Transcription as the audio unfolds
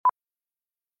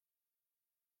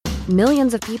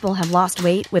Millions of people have lost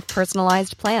weight with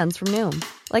personalized plans from Noom.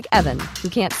 Like Evan, who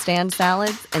can't stand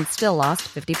salads and still lost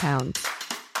 50 pounds.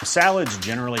 Salads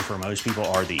generally for most people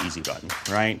are the easy button,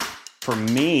 right? For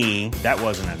me, that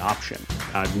wasn't an option.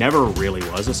 I never really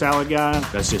was a salad guy.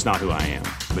 That's just not who I am.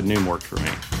 But Noom worked for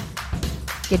me.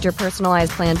 Get your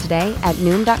personalized plan today at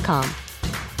Noom.com.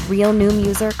 Real Noom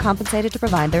user compensated to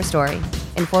provide their story.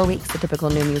 In 4 weeks, the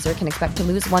typical Noom user can expect to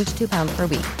lose 1 to 2 pounds per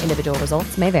week. Individual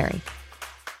results may vary.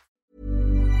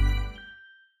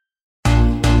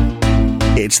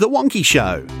 It's The Wonky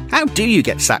Show. How do you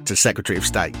get sacked as Secretary of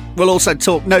State? We'll also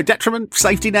talk no detriment,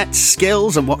 safety nets,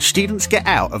 skills and what students get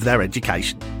out of their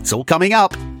education. It's all coming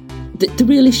up. The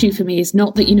real issue for me is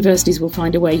not that universities will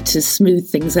find a way to smooth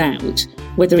things out,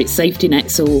 whether it's safety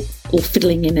nets or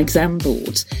fiddling in exam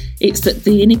boards. It's that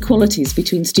the inequalities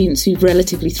between students who've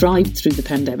relatively thrived through the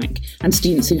pandemic and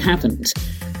students who haven't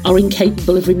are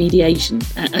incapable of remediation.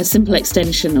 A simple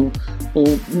extension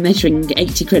or measuring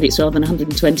 80 credits rather than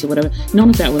 120 or whatever,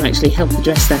 none of that will actually help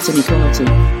address that inequality.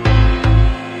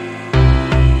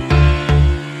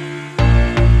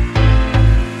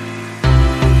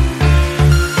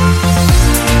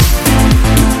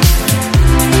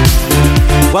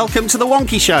 Welcome to The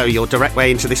Wonky Show, your direct way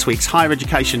into this week's higher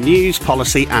education news,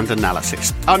 policy and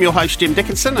analysis. I'm your host, Jim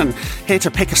Dickinson, and here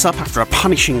to pick us up after a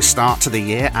punishing start to the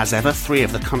year, as ever, three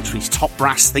of the country's top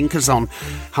brass thinkers on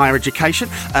higher education.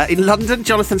 In London,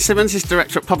 Jonathan Simmons is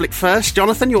Director at Public First.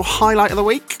 Jonathan, your highlight of the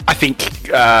week? I think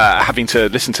having to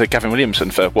listen to Gavin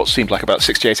Williamson for what seemed like about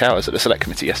 68 hours at the Select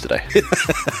Committee yesterday.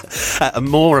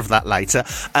 More of that later.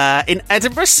 In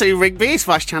Edinburgh, Sue Rigby is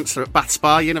Vice-Chancellor at Bath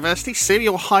Spa University. Sue,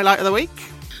 your highlight of the week?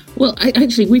 Well,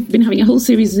 actually, we've been having a whole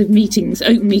series of meetings,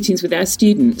 open meetings with our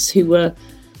students who were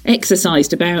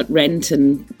exercised about rent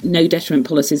and no detriment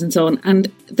policies and so on, and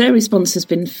their response has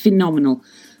been phenomenal.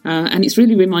 And it's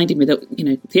really reminding me that,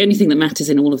 the only thing that matters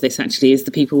in all of this actually is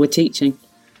the people we're teaching.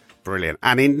 Brilliant.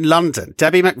 And in London,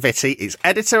 Debbie McVitie is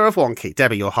editor of Wonky.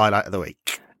 Debbie, your highlight of the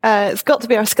week? It's got to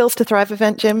be our Skills to Thrive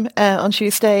event, Jim, on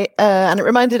Tuesday. And it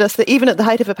reminded us that even at the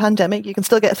height of a pandemic, you can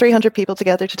still get 300 people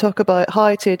together to talk about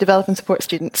how to develop and support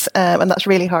students. And that's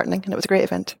really heartening. And it was a great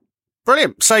event.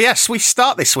 Brilliant. So, yes, we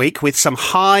start this week with some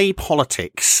high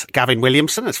politics. Gavin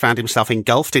Williamson has found himself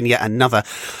engulfed in yet another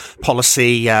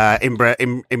policy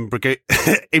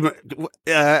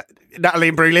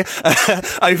Natalie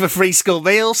Imbruglia over free school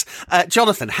meals.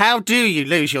 Jonathan, how do you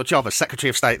lose your job as Secretary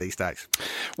of State these days?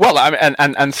 Well,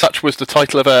 and such was the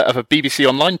title of a BBC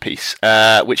Online piece,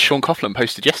 which Sean Coughlin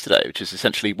posted yesterday, which is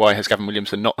essentially why has Gavin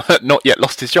Williamson not yet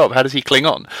lost his job? How does he cling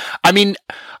on? I mean,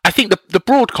 I think the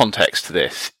broad context to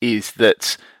this is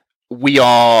that we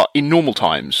are, in normal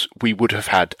times, we would have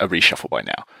had a reshuffle by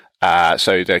now.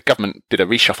 So the government did a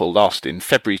reshuffle last in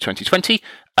February 2020.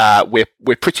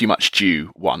 We're pretty much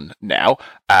due one now.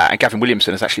 And Gavin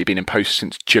Williamson has actually been in post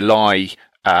since July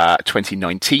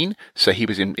 2019. So he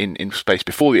was in space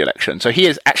before the election. So he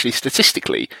has actually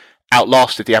statistically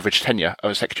outlasted the average tenure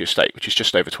of a Secretary of State, which is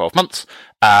just over 12 months.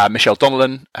 Michelle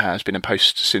Donnellan has been in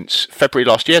post since February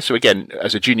last year. So again,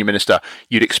 as a junior minister,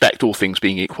 you'd expect, all things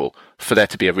being equal, for there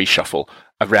to be a reshuffle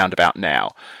around about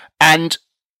now. And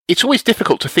it's always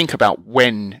difficult to think about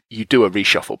when you do a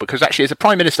reshuffle, because actually as a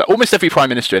Prime Minister, almost every Prime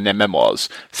Minister in their memoirs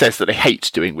says that they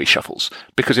hate doing reshuffles,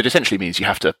 because it essentially means you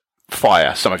have to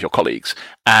fire some of your colleagues.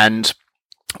 And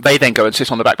they then go and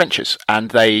sit on the back benches,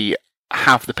 and they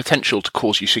have the potential to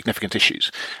cause you significant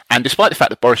issues. And despite the fact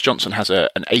that Boris Johnson has an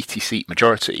 80-seat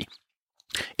majority,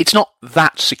 it's not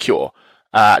that secure.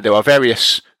 There are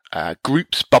various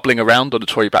groups bubbling around on the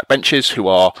Tory backbenches who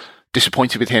are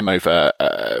disappointed with him over,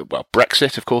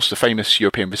 Brexit, of course, the famous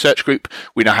European Research Group.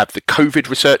 We now have the COVID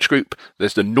Research Group.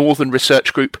 There's the Northern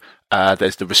Research Group.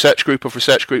 There's the Research Group of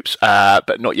Research Groups,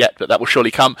 but not yet, but that will surely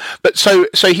come. But so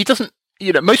he doesn't,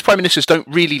 most Prime Ministers don't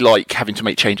really like having to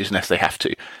make changes unless they have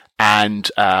to. And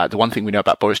the one thing we know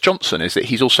about Boris Johnson is that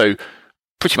he's also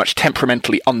pretty much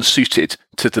temperamentally unsuited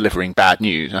to delivering bad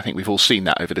news. And I think we've all seen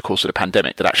that over the course of the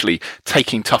pandemic, that actually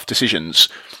taking tough decisions,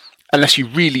 unless you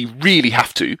really, really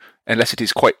have to, unless it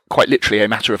is quite literally a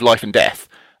matter of life and death,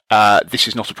 this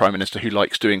is not a Prime Minister who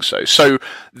likes doing so. So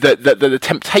the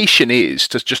temptation is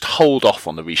to just hold off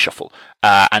on the reshuffle.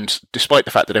 And despite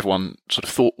the fact that everyone sort of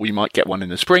thought we might get one in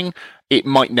the spring, it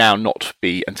might now not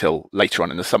be until later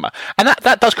on in the summer. And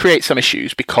that does create some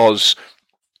issues, because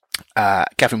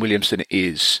Gavin Williamson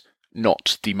is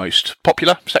not the most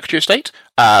popular Secretary of State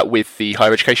with the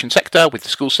higher education sector, with the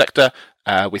school sector,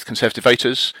 with Conservative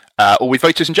voters, or with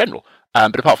voters in general.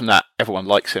 But apart from that, everyone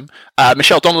likes him.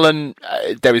 Michelle Donnellan,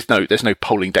 there's no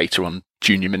polling data on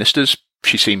junior ministers.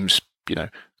 She seems,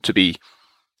 to be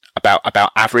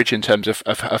about average in terms of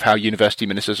how university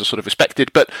ministers are sort of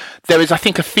respected. But there is, I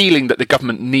think, a feeling that the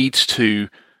government needs to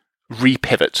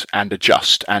repivot and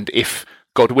adjust. And if,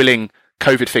 God willing,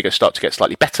 COVID figures start to get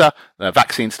slightly better, the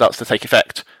vaccine starts to take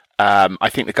effect, I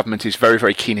think the government is very,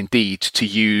 very keen indeed to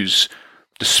use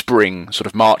the spring, sort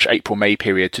of March, April, May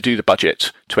period to do the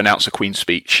budget, to announce a Queen's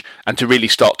speech, and to really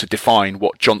start to define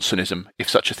what Johnsonism, if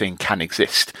such a thing, can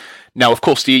exist. Now, of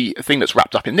course, the thing that's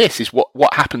wrapped up in this is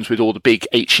what happens with all the big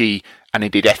HE and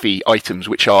indeed FE items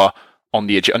which are on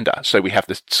the agenda. So we have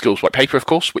the Skills White Paper, of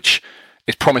course, which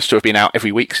is promised to have been out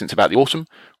every week since about the autumn.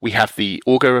 We have the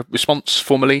Augur response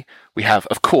formally. We have,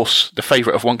 of course, the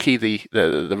favourite of Wonky,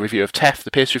 the review of TEF,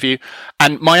 the Pierce review.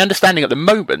 And my understanding at the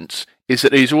moment is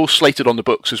that these are all slated on the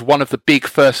books as one of the big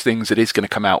first things that is going to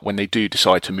come out when they do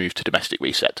decide to move to domestic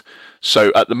reset.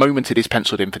 So at the moment it is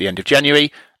penciled in for the end of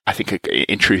January. I think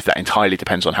in truth that entirely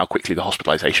depends on how quickly the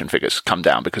hospitalisation figures come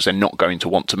down, because they're not going to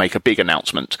want to make a big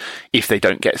announcement if they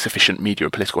don't get sufficient media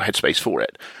and political headspace for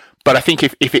it. But I think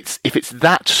if it's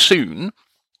that soon,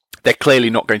 they're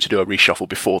clearly not going to do a reshuffle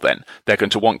before then. They're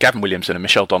going to want Gavin Williamson and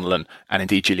Michelle Donnellan and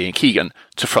indeed Gillian Keegan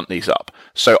to front these up.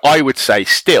 So I would say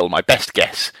still my best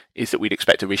guess is that we'd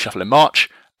expect a reshuffle in March.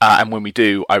 And when we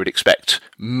do, I would expect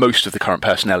most of the current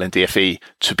personnel in DfE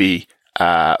to be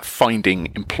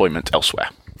finding employment elsewhere.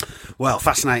 Well,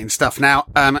 fascinating stuff. Now,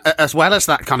 as well as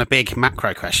that kind of big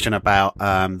macro question about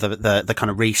the kind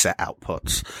of reset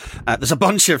outputs, there's a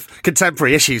bunch of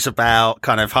contemporary issues about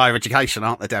kind of higher education,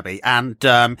 aren't there, Debbie? And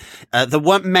there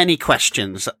weren't many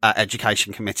questions at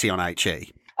Education Committee on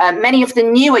HE. Many of the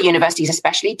newer universities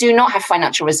especially do not have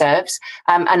financial reserves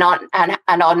and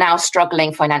are now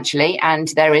struggling financially. And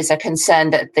there is a concern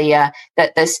that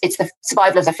it's the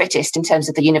survival of the fittest in terms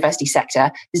of the university sector.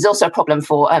 There's also a problem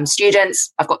for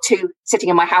students. I've got two sitting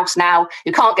in my house now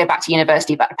who can't go back to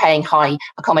university but are paying high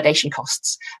accommodation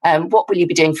costs. What will you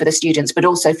be doing for the students, but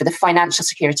also for the financial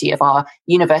security of our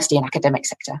university and academic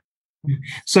sector?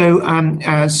 So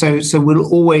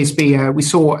we'll always be. We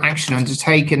saw action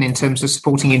undertaken in terms of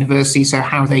supporting universities, so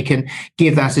how they can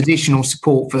give that additional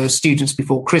support for students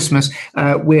before Christmas.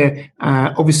 We're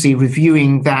obviously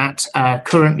reviewing that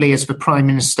currently, as the Prime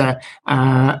Minister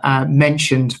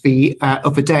mentioned the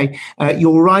other day.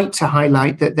 You're right to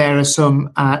highlight that there are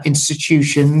some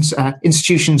institutions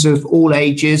of all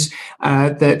ages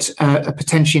that are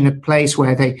potentially in a place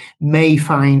where they may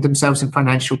find themselves in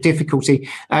financial difficulty.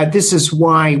 This is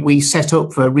why we set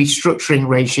up for a restructuring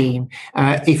regime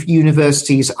if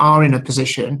universities are in a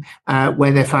position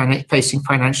where they're facing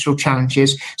financial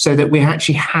challenges, so that we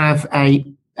actually have a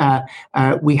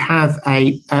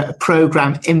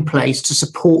program in place to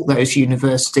support those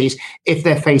universities if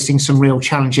they're facing some real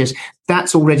challenges.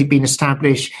 That's already been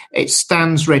established. It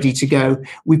stands ready to go.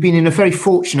 We've been in a very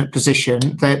fortunate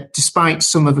position that despite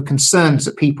some of the concerns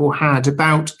that people had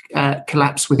about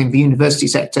collapse within the university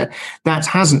sector, that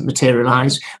hasn't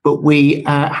materialised. But we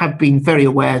have been very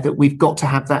aware that we've got to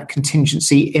have that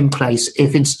contingency in place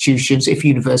if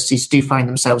universities do find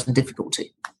themselves in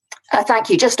difficulty. Thank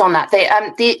you. Just on that,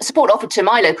 the support offered to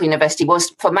my local university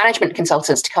was for management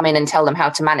consultants to come in and tell them how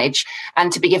to manage,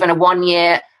 and to be given a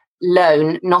 1-year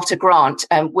loan, not a grant,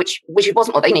 which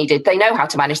wasn't what they needed. They know how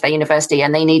to manage their university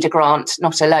and they need a grant,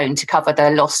 not a loan, to cover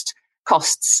their lost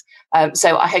costs.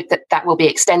 So I hope that will be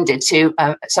extended to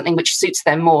something which suits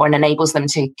them more and enables them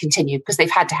to continue, because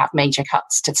they've had to have major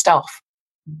cuts to staff.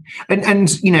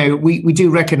 And you know, we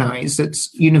do recognise that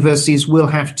universities will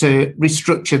have to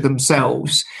restructure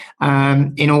themselves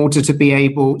in order to be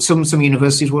able. Some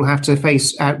universities will have to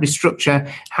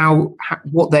restructure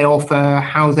what they offer,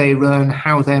 how they run,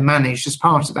 how they're managed as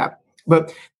part of that.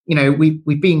 But you know,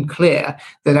 we've been clear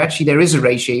that actually there is a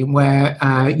regime where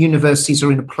universities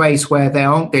are in a place where they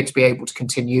aren't going to be able to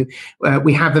continue.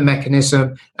 We have a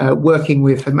mechanism working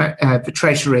with the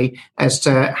Treasury as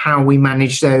to how we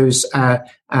manage those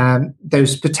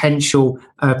potential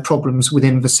problems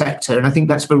within the sector. And I think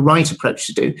that's the right approach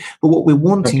to do. But what we're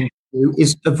wanting to do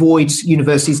is avoid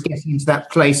universities getting into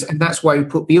that place. And that's why we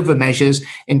put the other measures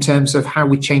in terms of how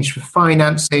we change for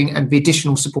financing and the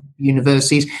additional support for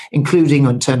universities, including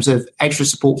in terms of extra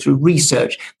support through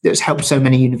research that's helped so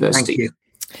many universities. Thank you.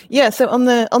 Yeah, so on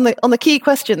the key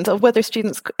questions of whether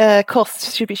students'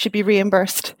 costs should be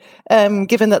reimbursed,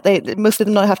 given that most of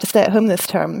them now have to stay at home this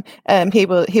term, he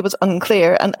was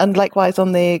unclear, and likewise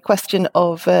on the question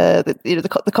of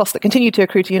the costs that continue to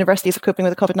accrue to universities of coping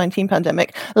with the COVID-19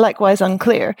 pandemic, likewise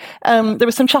unclear. There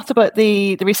was some chat about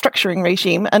the restructuring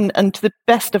regime, and to the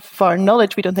best of our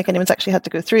knowledge, we don't think anyone's actually had to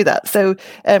go through that. So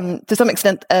to some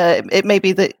extent, it may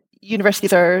be that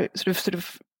universities are sort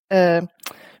of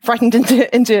frightened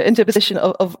into a position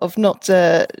of not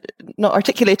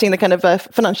articulating the kind of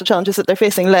financial challenges that they're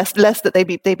facing, lest that they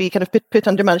be kind of put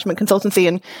under management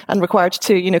consultancy and required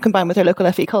to combine with their local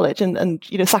FE college and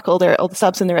sack all the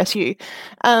stabs in their SU.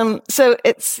 So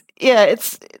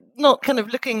it's not kind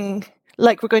of looking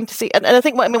like we're going to see. And I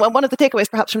think one of the takeaways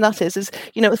perhaps from that is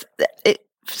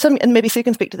some, and maybe Sue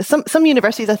can speak to this, some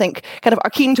universities, I think, kind of are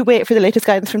keen to wait for the latest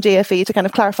guidance from DFE to kind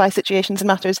of clarify situations and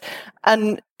matters.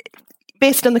 And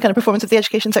based on the kind of performance of the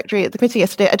Education Secretary at the committee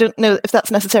yesterday, I don't know if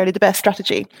that's necessarily the best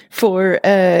strategy for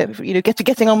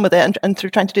getting on with it and through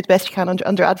trying to do the best you can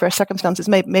under adverse circumstances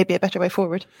may be a better way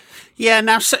forward. Yeah.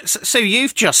 Now, so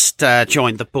you've just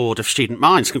joined the board of Student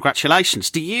Minds. Congratulations.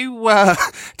 Do you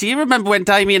remember when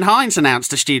Damien Hines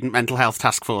announced a student mental health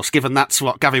task force? Given that's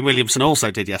what Gavin Williamson also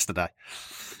did yesterday.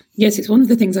 Yes, it's one of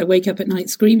the things I wake up at night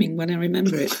screaming when I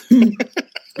remember it.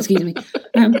 Excuse me.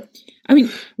 I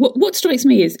mean, what strikes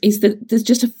me is that there's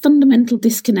just a fundamental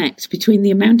disconnect between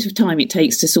the amount of time it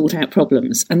takes to sort out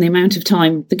problems and the amount of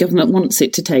time the government wants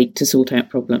it to take to sort out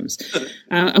problems.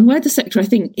 And where the sector, I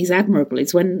think, is admirable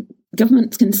is when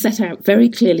governments can set out very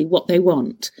clearly what they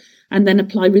want and then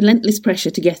apply relentless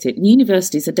pressure to get it. And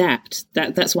universities adapt.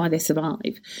 That's why they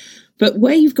survive. But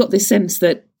where you've got this sense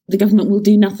that the government will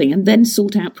do nothing and then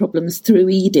sort out problems through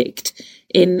edict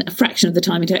in a fraction of the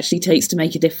time it actually takes to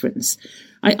make a difference,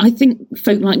 I think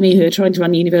folk like me who are trying to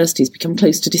run universities become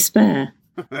close to despair.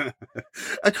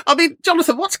 I mean,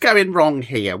 Jonathan, what's going wrong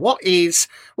here? Is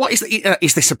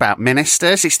this about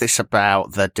ministers? Is this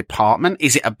about the department?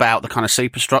 Is it about the kind of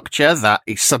superstructure that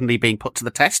is suddenly being put to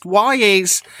the test? Why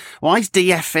does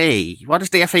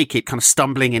DFE keep kind of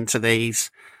stumbling into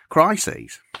these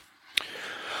crises?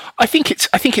 I think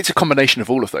it's a combination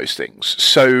of all of those things.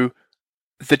 So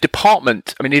the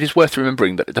department, I mean, it is worth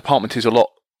remembering that the department is a lot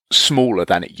smaller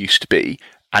than it used to be,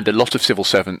 and a lot of civil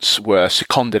servants were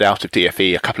seconded out of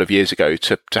DFE a couple of years ago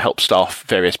to help staff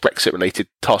various Brexit-related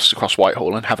tasks across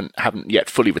Whitehall and haven't yet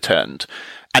fully returned.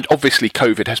 And obviously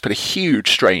COVID has put a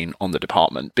huge strain on the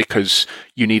department because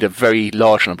you need a very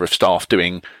large number of staff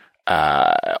doing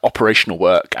operational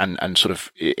work and sort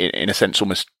of, in a sense,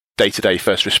 almost day-to-day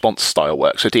first response style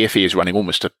work. So DFE is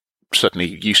running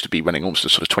certainly used to be running almost a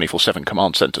sort of 24/7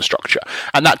 command centre structure.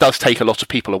 And that does take a lot of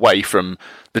people away from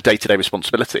the day-to-day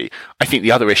responsibility. I think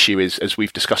the other issue is, as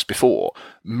we've discussed before,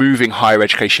 moving higher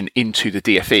education into the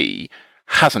DFE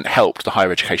hasn't helped the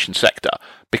higher education sector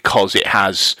because it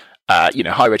has,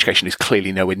 higher education is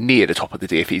clearly nowhere near the top of the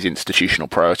DFE's institutional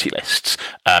priority lists.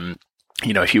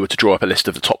 If you were to draw up a list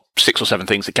of the top 6 or 7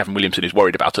 things that Gavin Williamson is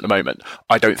worried about at the moment,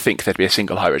 I don't think there'd be a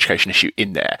single higher education issue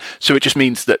in there. So it just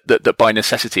means that by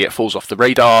necessity it falls off the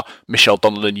radar. Michelle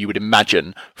Donnellan, you would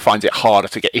imagine, finds it harder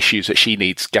to get issues that she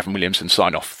needs Gavin Williamson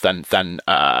sign off than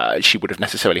she would have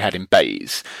necessarily had in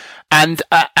Bayes. And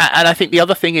I think the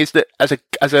other thing is that as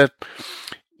a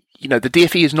the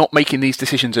DFE is not making these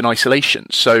decisions in isolation.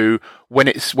 So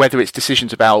whether it's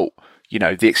decisions about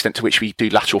the extent to which we do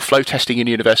lateral flow testing in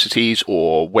universities,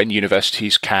 or when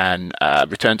universities can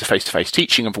return to face-to-face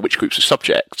teaching and for which groups of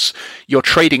subjects, you're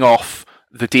trading off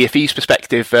the DFE's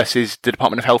perspective versus the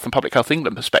Department of Health and Public Health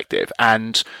England perspective.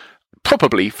 And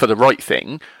probably for the right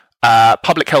thing,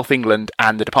 Public Health England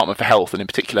and the Department for Health, and in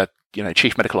particular,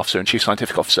 Chief Medical Officer and Chief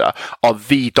Scientific Officer, are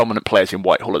the dominant players in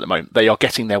Whitehall at the moment. They are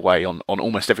getting their way on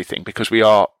almost everything because we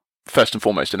are first and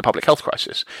foremost in a public health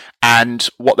crisis. And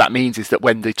what that means is that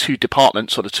when the two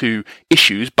departments or the two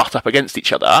issues butt up against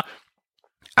each other,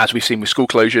 as we've seen with school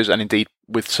closures and indeed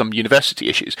with some university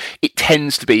issues, it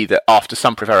tends to be that after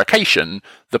some prevarication,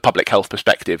 the public health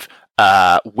perspective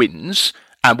wins.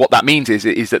 And what that means is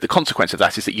that the consequence of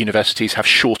that is that universities have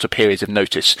shorter periods of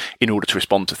notice in order to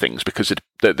respond to things because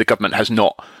the government has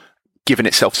not given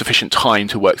itself sufficient time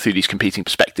to work through these competing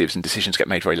perspectives, and decisions get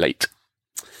made very late.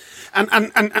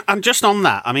 And just on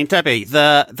that, I mean, Debbie,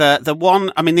 the one,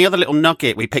 I mean, the other little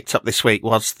nugget we picked up this week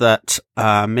was that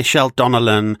Michelle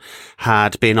Donnellan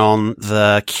had been on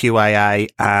the QAA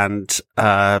and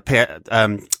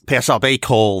PSRB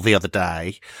call the other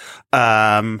day,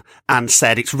 and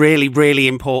said it's really, really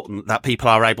important that people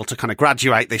are able to kind of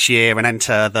graduate this year and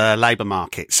enter the labour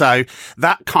market. So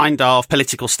that kind of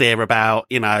political steer about,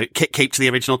 keep to the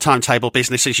original timetable,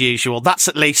 business as usual, that's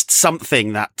at least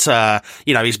something that,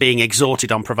 is being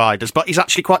exhorted on providers, but is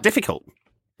actually quite difficult.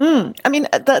 I mean,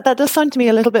 that does sound to me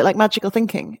a little bit like magical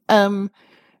thinking,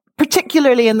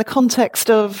 particularly in the context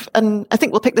of, and I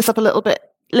think we'll pick this up a little bit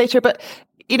later, but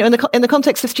in the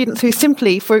context of students who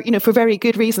simply, for very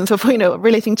good reasons of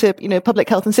relating to public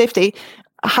health and safety,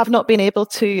 have not been able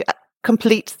to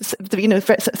complete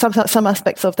some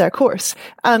aspects of their course.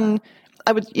 And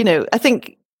I would I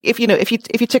think if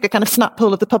you took a kind of snap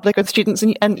poll of the public or the students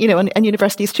and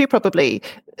universities too, probably,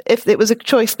 if it was a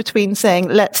choice between saying,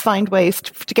 let's find ways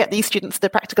to get these students the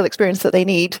practical experience that they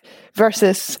need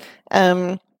versus,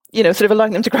 sort of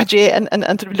allowing them to graduate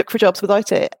and to look for jobs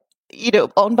without it,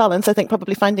 on balance, I think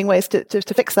probably finding ways to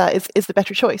fix that is the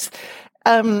better choice.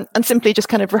 And simply just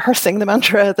kind of rehearsing the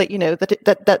mantra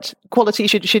that, that quality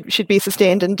should be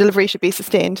sustained and delivery should be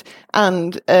sustained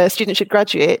and students should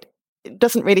graduate. It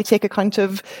doesn't really take account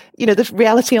of, the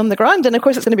reality on the ground. And of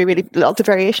course, it's going to be really lots of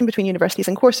variation between universities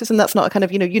and courses. And that's not a kind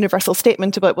of, universal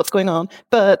statement about what's going on.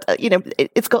 But,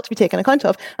 it's got to be taken account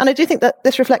of. And I do think that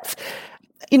this reflects,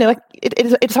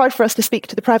 it's hard for us to speak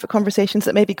to the private conversations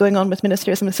that may be going on with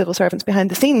ministers and with civil servants behind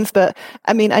the scenes. But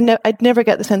I mean, I'd never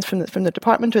get the sense from the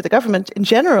department or the government in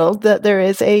general that there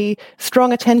is a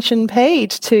strong attention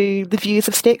paid to the views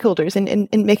of stakeholders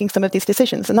in making some of these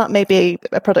decisions. And that may be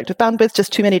a product of bandwidth,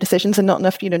 just too many decisions and not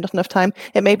enough time.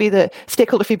 It may be that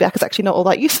stakeholder feedback is actually not all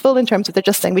that useful in terms of they're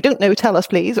just saying, we don't know, tell us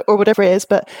please, or whatever it is.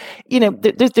 But,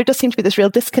 there does seem to be this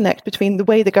real disconnect between the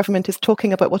way the government is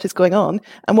talking about what is going on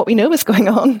and what we know is going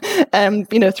on.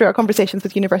 Through our conversations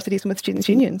with universities and with students'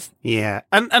 unions. Yeah.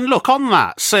 And look, on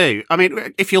that, Sue, I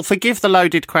mean, if you'll forgive the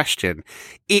loaded question,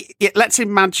 let's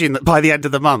imagine that by the end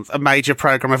of the month, a major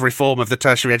programme of reform of the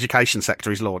tertiary education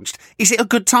sector is launched. Is it a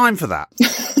good time for that?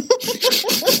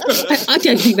 I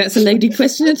don't think that's a loaded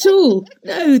question at all.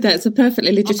 No, that's a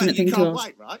perfectly legitimate thing to ask.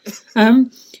 Wait, right?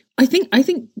 I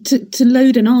think to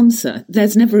load an answer,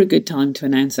 there's never a good time to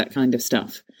announce that kind of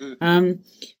stuff.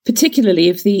 Particularly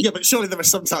if the... Yeah, but surely there are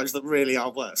some times that really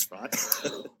are worse, right?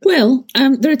 Well,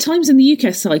 there are times in the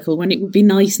UCAS cycle when it would be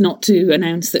nice not to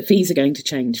announce that fees are going to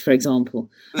change, for example.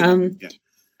 Yeah.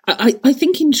 I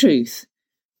think in truth,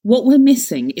 what we're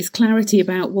missing is clarity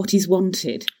about what is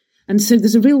wanted. And so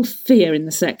there's a real fear in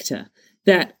the sector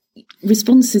that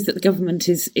responses that the government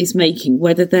is making,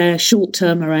 whether they're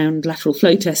short-term around lateral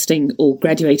flow testing or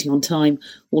graduating on time,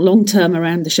 or long-term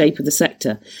around the shape of the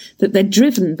sector, that they're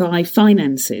driven by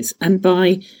finances and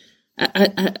by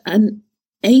an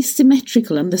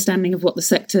asymmetrical understanding of what the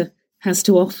sector has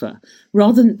to offer,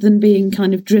 rather than being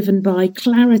kind of driven by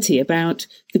clarity about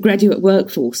the graduate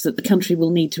workforce that the country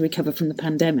will need to recover from the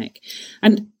pandemic.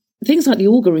 And things like the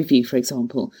Augar Review, for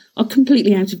example, are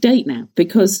completely out of date now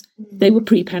because they were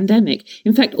pre-pandemic.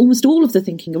 In fact, almost all of the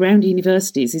thinking around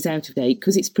universities is out of date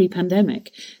because it's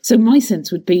pre-pandemic. So my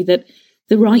sense would be that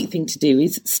the right thing to do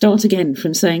is start again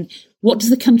from saying, what does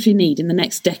the country need in the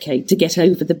next decade to get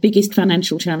over the biggest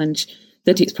financial challenge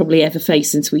that it's probably ever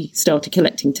faced since we started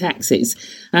collecting taxes?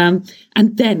 And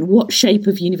then what shape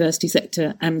of university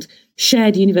sector and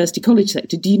shared university college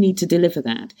sector do you need to deliver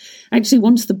that? Actually,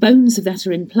 once the bones of that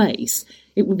are in place,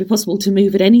 it would be possible to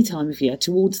move at any time of year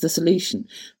towards the solution.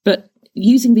 But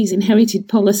using these inherited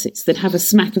policies that have a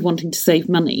smack of wanting to save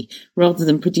money rather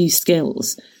than produce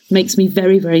skills makes me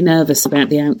very, very nervous about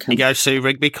the outcome. Here you go, Sue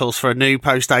Rigby calls for a new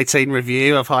post-18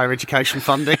 review of higher education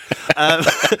funding.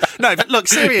 No, but look,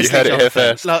 seriously, you heard it here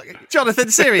first. Look,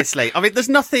 Jonathan, seriously. I mean, there's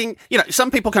nothing,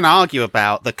 some people can argue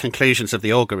about the conclusions of the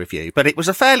Augar Review, but it was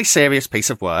a fairly serious piece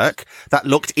of work that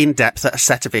looked in depth at a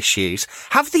set of issues.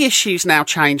 Have the issues now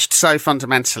changed so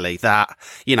fundamentally that,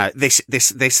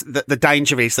 the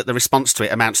danger is that the response to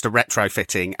it amounts to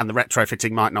retrofitting and the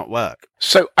retrofitting might not work?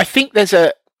 So I think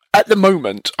at the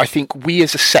moment, I think we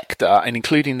as a sector, and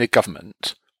including the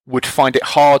government, would find it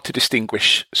hard to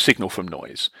distinguish signal from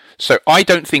noise. So I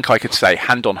don't think I could say,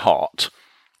 hand on heart,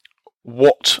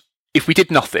 if we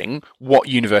did nothing, what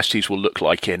universities will look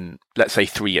like in, let's say,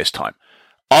 3 years' time.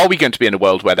 Are we going to be in a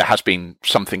world where there has been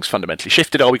some things fundamentally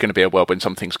shifted? Are we going to be in a world when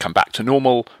some things come back to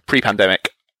normal, pre-pandemic?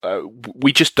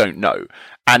 We just don't know.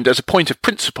 And as a point of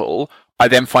principle, I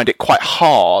then find it quite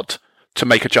hard to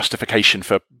make a justification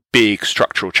for big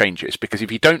structural changes, because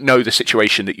if you don't know the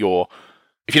situation if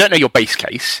you don't know your base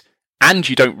case and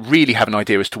you don't really have an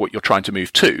idea as to what you're trying to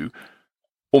move to,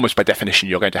 almost by definition,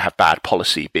 you're going to have bad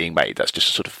policy being made. That's just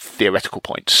a sort of theoretical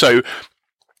point. So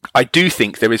I do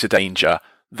think there is a danger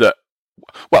that,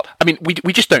 well, I mean,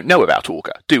 we just don't know about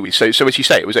Augar, do we? So as you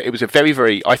say, it was a very,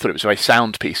 very, I thought it was a very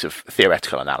sound piece of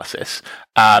theoretical analysis.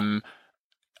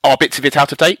 Are bits of it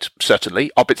out of date? Certainly.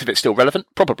 Are bits of it still relevant?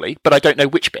 Probably, but I don't know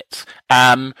which bits.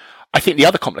 I think the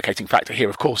other complicating factor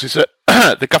here, of course, is that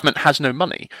the government has no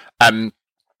money.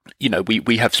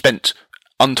 We have spent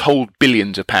untold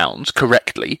billions of pounds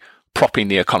correctly propping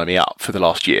the economy up for the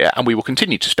last year, and we will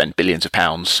continue to spend billions of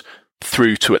pounds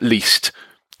through to at least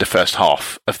the first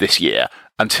half of this year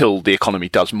until the economy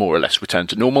does more or less return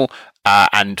to normal.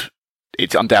 And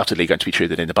it's undoubtedly going to be true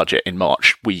that in the budget in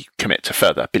March, we commit to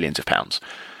further billions of pounds.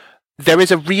 there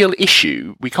is a real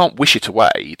issue. We can't wish it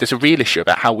away. There's a real issue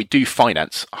about how we do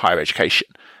finance higher education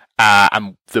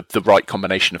and the right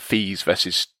combination of fees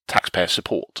versus taxpayer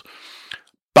support.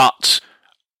 But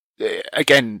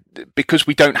again, because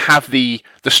we don't have the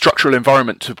structural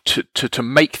environment to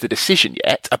make the decision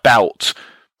yet about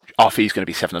our fee's going to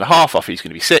be 7.5, our fee's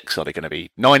going to be 6, are they going to be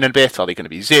 9 and a bit, are they going to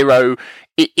be 0?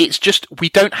 It's just, we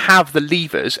don't have the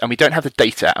levers and we don't have the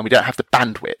data and we don't have the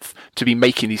bandwidth to be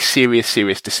making these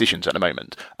serious decisions at the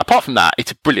moment. Apart from that,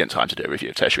 it's a brilliant time to do a review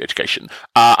of tertiary education,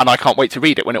 and I can't wait to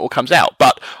read it when it all comes out.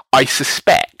 But I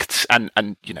suspect, and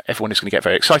everyone is going to get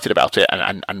very excited about it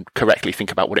and correctly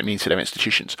think about what it means to their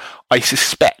institutions. I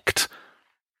suspect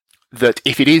that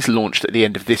if it is launched at the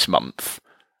end of this month,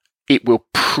 it will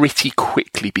pretty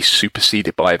quickly be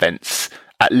superseded by events,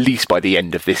 at least by the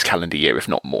end of this calendar year, if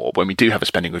not more, when we do have a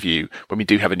spending review, when we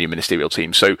do have a new ministerial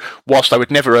team. So whilst I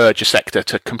would never urge a sector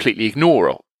to completely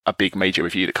ignore a big major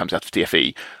review that comes out of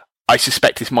DFE, I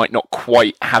suspect this might not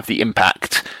quite have the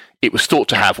impact it was thought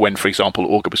to have when, for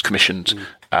example, Augur was commissioned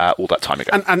all that time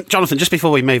ago. And Jonathan, just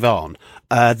before we move on,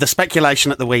 the speculation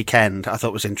at the weekend I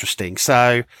thought was interesting.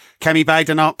 So Kemi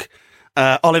Badenoch,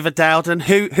 Oliver Dowden,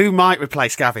 who might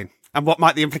replace Gavin? And what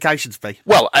might the implications be?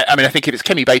 Well, I mean, I think if it's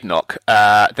Kemi Badenoch,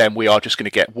 then we are just going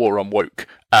to get War on Woke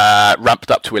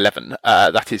ramped up to 11.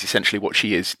 That is essentially what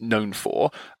she is known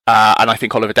for. And I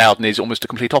think Oliver Dowden is almost the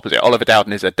complete opposite. Oliver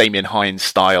Dowden is a Damien Hines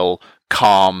style,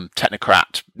 calm,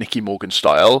 technocrat, Nicky Morgan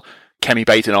style. Kemi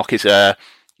Badenoch is a,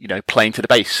 playing to the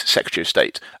base Secretary of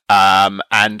State.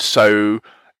 And so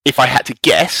if I had to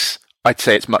guess, I'd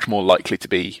say it's much more likely to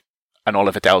be an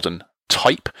Oliver Dowden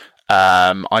type.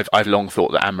 I've long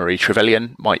thought that Anne-Marie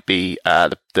Trevelyan might be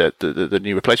the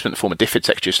new replacement, the former DFID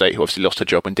Secretary of State, who obviously lost her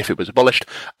job when DFID was abolished.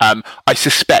 I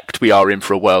suspect we are in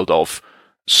for a world of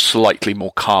slightly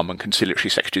more calm and conciliatory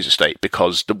Secretaries of State,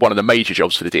 because one of the major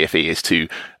jobs for the DFE is to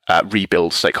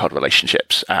rebuild stakeholder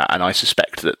relationships, and I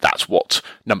suspect that that's what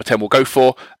Number 10 will go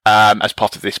for as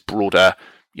part of this broader,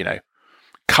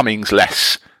 Cummings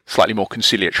less, slightly more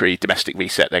conciliatory domestic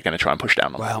reset they're going to try and push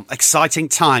down on. Well, exciting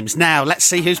times. Now, let's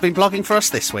see who's been blogging for us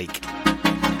this week.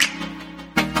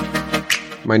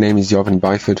 My name is Gavin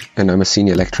Byford, and I'm a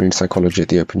senior lecturer in psychology at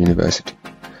the Open University.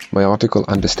 My article,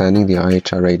 Understanding the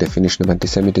IHRA Definition of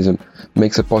Antisemitism,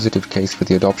 makes a positive case for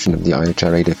the adoption of the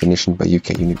IHRA definition by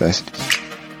UK universities.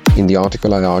 In the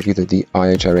article, I argue that the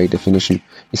IHRA definition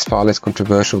is far less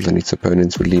controversial than its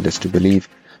opponents would lead us to believe,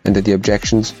 and that the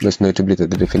objections, most notably that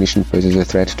the definition poses a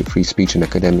threat to free speech and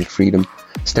academic freedom,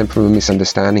 stem from a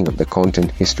misunderstanding of the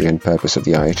content, history and purpose of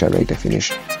the IHRA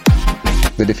definition.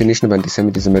 The definition of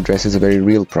antisemitism addresses a very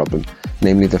real problem,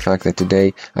 namely the fact that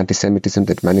today, antisemitism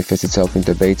that manifests itself in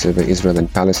debates over Israel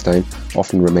and Palestine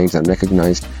often remains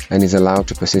unrecognized and is allowed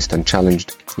to persist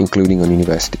unchallenged, including on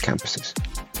university campuses.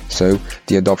 So,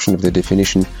 the adoption of the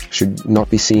definition should not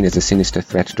be seen as a sinister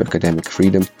threat to academic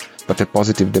freedom, but a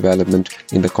positive development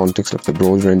in the context of the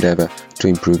broader endeavour to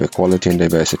improve equality and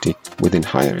diversity within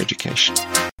higher education.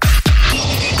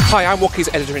 Hi, I'm Wonky's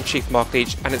Editor-in-Chief Mark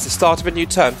Leach, and it's the start of a new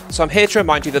term, so I'm here to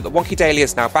remind you that the Wonky Daily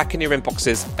is now back in your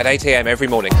inboxes at 8 a.m. every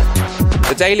morning.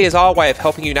 The Daily is our way of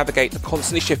helping you navigate the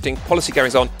constantly shifting policy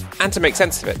goings-on and to make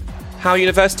sense of it. How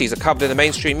universities are covered in the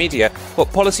mainstream media, what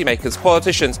policymakers,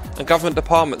 politicians and government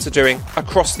departments are doing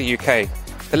across the UK.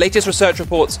 The latest research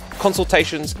reports,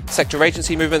 consultations, sector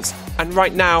agency movements, and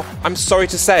right now, I'm sorry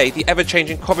to say, the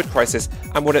ever-changing COVID crisis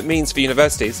and what it means for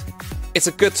universities. It's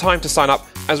a good time to sign up,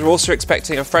 as we're also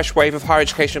expecting a fresh wave of higher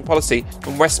education policy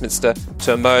from Westminster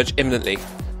to emerge imminently.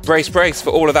 Brace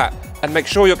for all of that, and make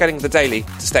sure you're getting the Daily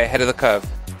to stay ahead of the curve.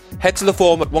 Head to the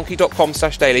form at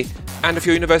wonky.com/daily, and if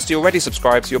your university already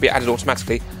subscribes, you'll be added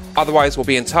automatically. Otherwise, we'll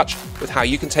be in touch with how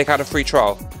you can take out a free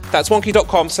trial. That's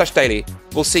wonky.com/daily.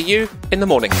 We'll see you in the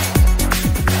morning.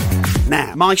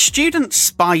 Now, my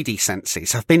students' spidey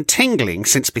senses have been tingling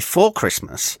since before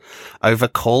Christmas over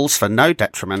calls for no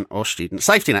detriment or student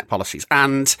safety net policies.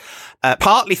 And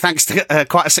partly thanks to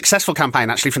quite a successful campaign,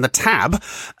 actually, from the TAB,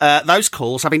 those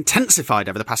calls have intensified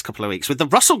over the past couple of weeks, with the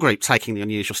Russell Group taking the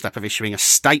unusual step of issuing a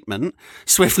statement,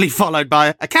 swiftly followed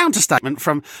by a counter-statement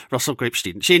from Russell Group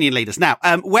Students' Union leaders. Now,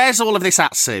 where's all of this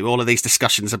at, Sue? All of these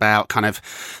discussions about kind of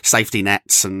safety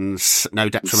nets and no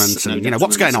detriment and,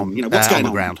 what's going on,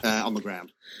 on the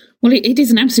ground? Well, it is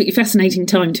an absolutely fascinating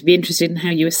time to be interested in how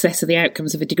you assess the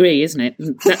outcomes of a degree, isn't it?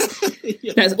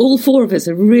 That's all four of us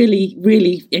are really,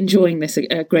 really enjoying this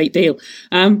a great deal.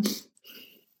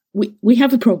 We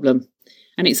have a problem,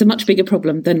 and it's a much bigger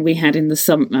problem than we had in the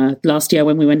summer last year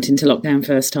when we went into lockdown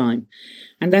first time.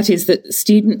 And that is that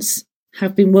students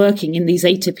have been working in these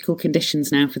atypical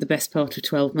conditions now for the best part of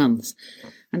 12 months.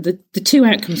 And the two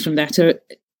outcomes from that are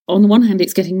on the one hand,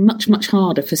 it's getting much, much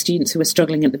harder for students who are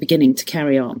struggling at the beginning to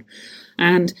carry on.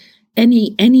 And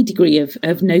any degree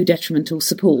of no detrimental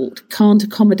support can't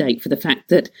accommodate for the fact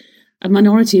that a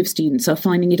minority of students are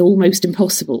finding it almost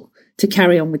impossible to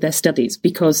carry on with their studies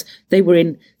because they were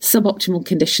in suboptimal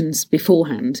conditions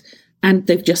beforehand and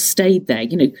they've just stayed there.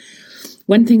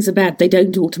 When things are bad, they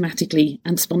don't automatically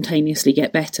and spontaneously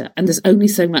get better. And there's only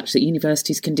so much that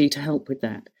universities can do to help with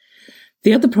that.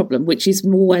 The other problem, which is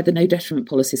more where the no detriment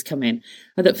policies come in,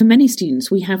 are that for many students,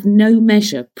 we have no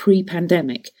measure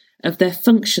pre-pandemic of their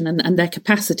function and their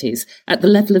capacities at the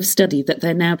level of study that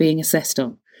they're now being assessed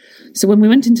on. So when we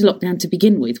went into lockdown to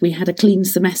begin with, we had a clean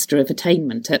semester of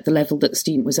attainment at the level that the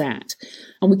student was at.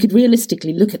 And we could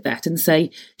realistically look at that and say,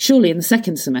 surely in the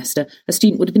second semester, a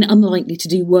student would have been unlikely to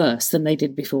do worse than they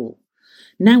did before.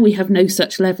 Now we have no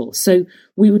such level. So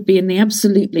we would be in the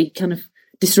absolutely kind of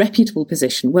disreputable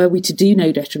position, were we to do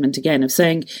no detriment again, of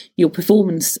saying your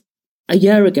performance a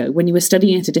year ago when you were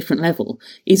studying at a different level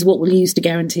is what we'll use to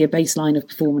guarantee a baseline of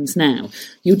performance now.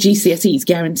 Your GCSEs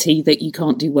guarantee that you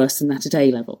can't do worse than that at A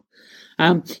level.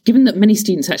 Given that many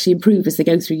students actually improve as they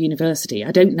go through university,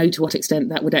 I don't know to what extent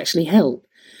that would actually help.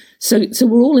 So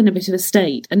we're all in a bit of a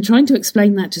state, and trying to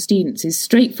explain that to students is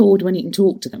straightforward when you can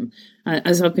talk to them,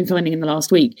 as I've been finding in the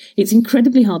last week. It's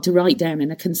incredibly hard to write down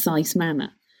in a concise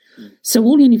manner. So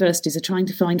all universities are trying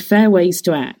to find fair ways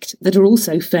to act that are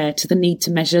also fair to the need to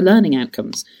measure learning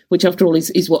outcomes, which after all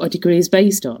is what a degree is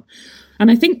based on. And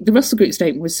I think the Russell Group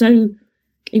statement was so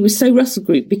Russell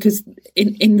Group because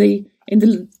in the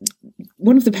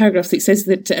one of the paragraphs it says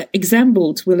that exam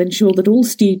boards will ensure that all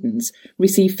students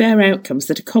receive fair outcomes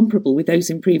that are comparable with those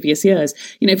in previous years.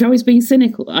 If I was being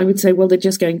cynical, I would say, well, they're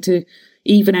just going to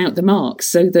even out the marks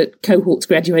so that cohorts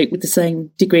graduate with the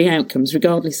same degree outcomes,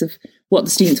 regardless of what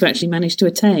the students have actually managed to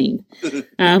attain.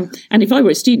 And if I were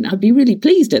a student, I'd be really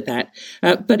pleased at that.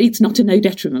 But it's not a no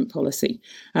detriment policy.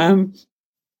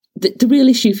 The real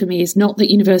issue for me is not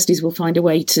that universities will find a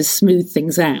way to smooth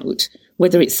things out,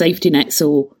 whether it's safety nets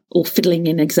or fiddling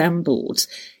in exam boards.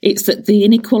 It's that the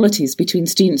inequalities between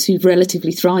students who've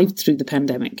relatively thrived through the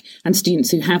pandemic and students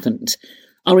who haven't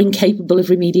are incapable of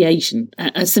remediation.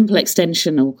 A simple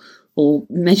extension or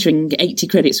measuring 80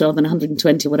 credits rather than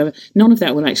 120 or whatever, none of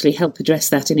that will actually help address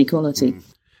that inequality.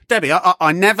 Debbie,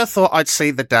 I never thought I'd see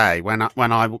the day when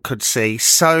I could see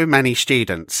so many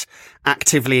students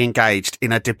actively engaged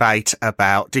in a debate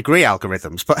about degree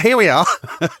algorithms. But here we are.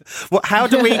 How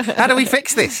do we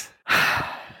fix this?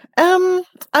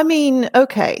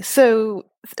 Okay, so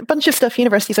a bunch of stuff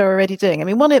universities are already doing.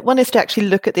 One is to actually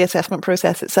look at the assessment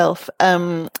process itself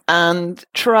and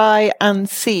try and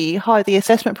see how the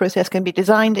assessment process can be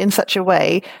designed in such a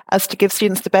way as to give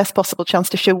students the best possible chance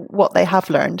to show what they have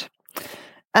learned.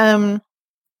 And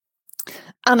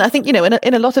I think, in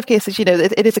a lot of cases,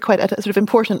 it is quite a sort of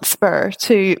important spur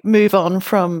to move on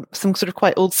from some sort of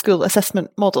quite old school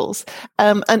assessment models.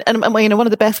 And one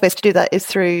of the best ways to do that is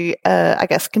through,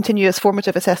 continuous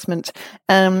formative assessment.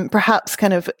 Perhaps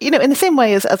kind of, in the same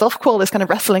way as Ofqual is kind of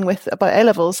wrestling with about A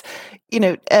levels,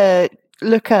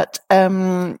 look at,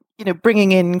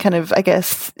 bringing in kind of,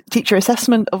 teacher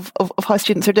assessment of how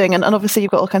students are doing. And obviously you've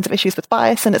got all kinds of issues with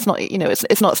bias and it's not,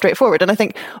 it's not straightforward. And I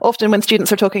think often when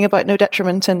students are talking about no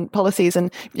detriment and policies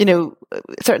and,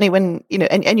 certainly when,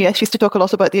 NUS used to talk a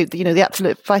lot about the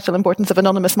absolute vital importance of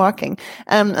anonymous marking.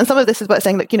 And some of this is about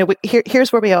saying, look,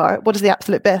 here's where we are. What is the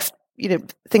absolute best,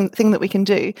 thing that we can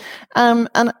do? And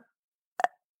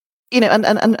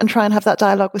try and have that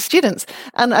dialogue with students.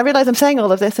 And I realise I'm saying all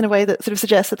of this in a way that sort of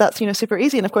suggests that that's, super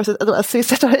easy. And of course, as Sue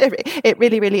said, it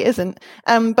really, really isn't.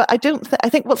 But I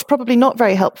think what's probably not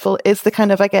very helpful is the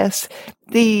kind of,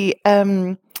 the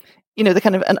kind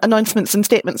of announcements and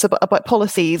statements about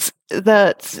policies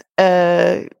that,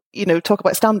 talk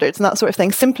about standards and that sort of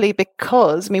thing, simply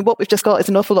because, what we've just got is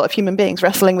an awful lot of human beings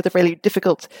wrestling with a really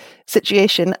difficult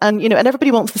situation. And, and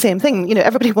everybody wants the same thing.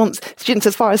 Everybody wants students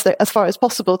as far as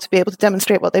possible to be able to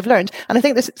demonstrate what they've learned. And I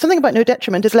think there's something about no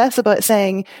detriment is less about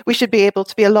saying we should be able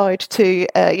to be allowed to,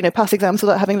 pass exams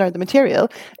without having learned the material.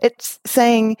 It's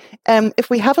saying, if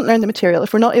we haven't learned the material,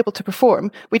 if we're not able to perform,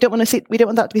 we don't want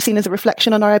that to be seen as a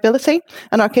reflection on our ability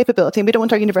and our capability. And we don't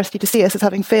want our university to see us as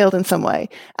having failed in some way.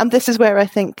 And this is where I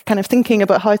think kind of thinking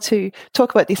about how to talk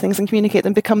about these things and communicate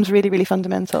them becomes really, really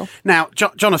fundamental. Now,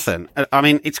 Jonathan,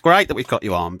 it's great that we've got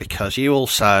you on because you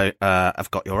also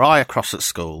have got your eye across at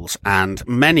schools, and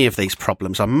many of these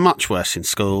problems are much worse in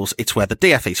schools. It's where the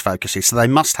DfE's focus is, so they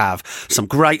must have some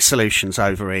great solutions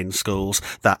over in schools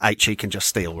that HE can just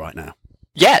steal right now.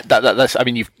 Yeah, that's.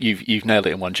 You've nailed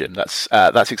it in one, Jim. That's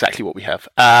exactly what we have.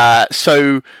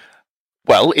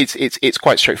 Well, it's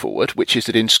quite straightforward, which is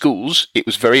that in schools, it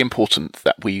was very important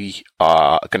that we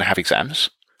are going to have exams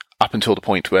up until the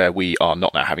point where we are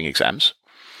not now having exams.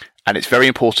 And it's very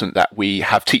important that we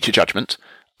have teacher judgment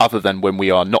other than when we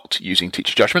are not using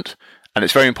teacher judgment. And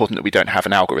it's very important that we don't have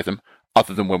an algorithm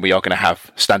other than when we are going to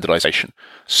have standardization.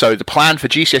 So the plan for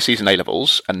GCSEs and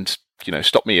A-levels, and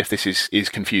stop me if this is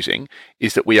confusing,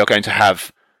 is that we are going to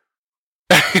have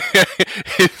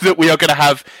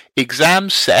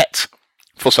exams set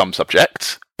for some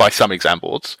subjects by some exam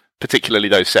boards, particularly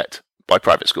those set by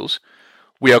private schools.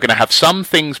 We are going to have some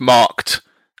things marked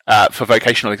for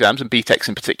vocational exams and BTECs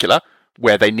in particular,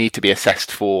 where they need to be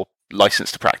assessed for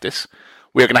license to practice.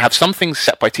 We are going to have some things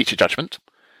set by teacher judgment.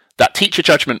 That teacher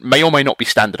judgment may or may not be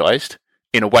standardized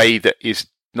in a way that is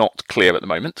not clear at the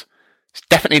moment. It's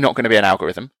definitely not going to be an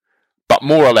algorithm, but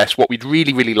more or less what we'd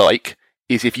really, really like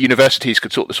is if universities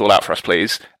could sort this all out for us,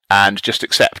 please, and just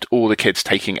accept all the kids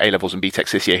taking A-levels and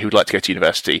BTECs this year who'd like to go to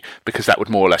university, because that would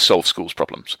more or less solve schools'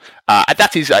 problems. And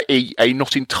that is a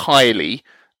not entirely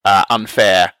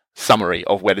unfair summary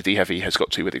of where the DHEV has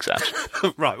got to with exams.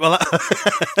 Right. Well,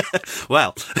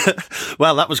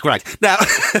 well, that was great. Now,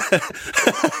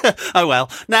 oh well.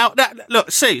 Now,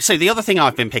 look, Sue. The other thing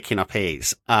I've been picking up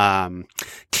is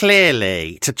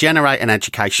clearly to generate an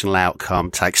educational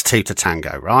outcome takes two to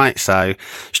tango, right? So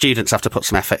students have to put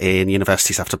some effort in,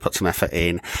 universities have to put some effort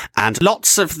in, and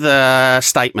lots of the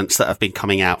statements that have been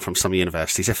coming out from some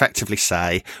universities effectively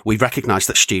say we recognise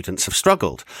that students have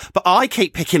struggled. But I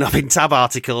keep picking up in tab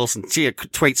articles and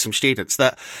tweets from students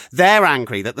that they're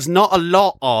angry that there's not a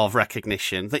lot of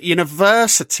recognition that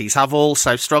universities have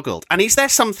also struggled. And is there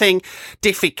something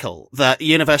difficult that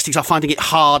universities are finding it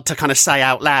hard to kind of say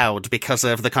out loud because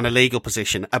of the kind of legal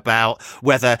position about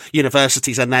whether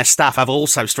universities and their staff have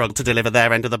also struggled to deliver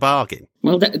their end of the bargain?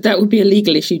 Well, that would be a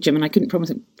legal issue, Jim, and I couldn't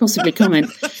possibly comment.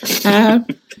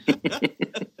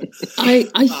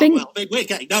 I think well, we're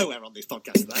getting nowhere on this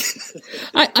podcast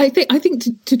today. I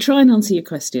think to try and answer your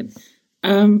question,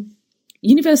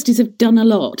 universities have done a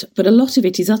lot, but a lot of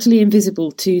it is utterly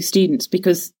invisible to students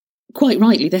because, quite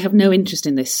rightly, they have no interest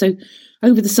in this. So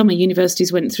over the summer,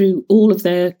 universities went through all of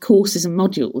their courses and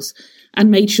modules and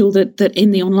made sure that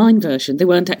in the online version, they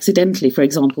weren't accidentally, for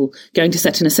example, going to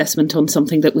set an assessment on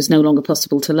something that was no longer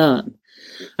possible to learn.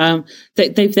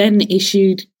 They've then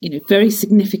issued, very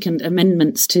significant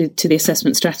amendments to the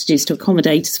assessment strategies to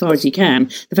accommodate, as far as you can,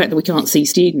 the fact that we can't see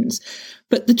students.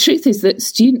 But the truth is that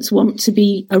students want to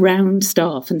be around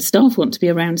staff and staff want to be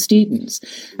around students.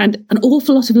 And an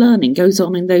awful lot of learning goes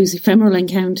on in those ephemeral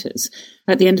encounters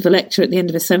at the end of a lecture, at the end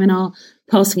of a seminar,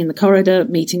 passing in the corridor,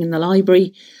 meeting in the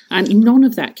library. And none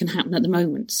of that can happen at the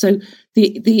moment. So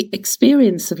the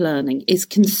experience of learning is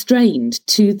constrained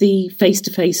to the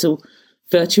face-to-face or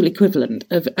virtual equivalent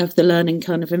of the learning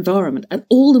kind of environment. And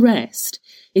all the rest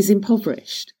is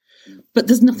impoverished. But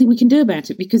there's nothing we can do about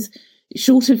it because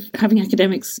short of having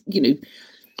academics,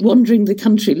 wandering the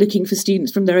country looking for students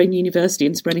from their own university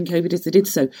and spreading COVID as they did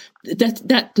so,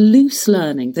 that loose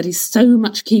learning that is so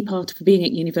much a key part of being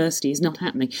at university is not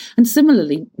happening. And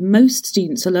similarly, most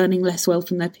students are learning less well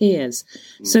from their peers.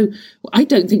 So I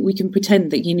don't think we can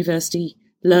pretend that university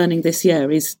learning this year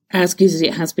is as good as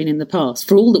it has been in the past.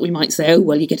 For all that we might say, oh,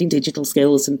 well, you're getting digital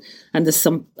skills and there's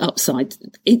some upside,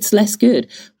 it's less good.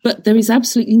 But there is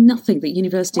absolutely nothing that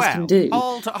universities can do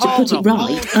to put it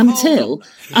right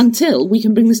until we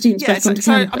can bring the students back onto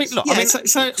campus.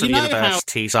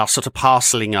 Universities are sort of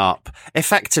parcelling up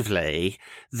effectively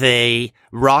the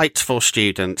right for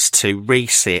students to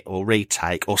resit or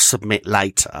retake or submit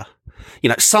later.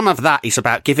 Some of that is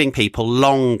about giving people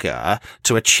longer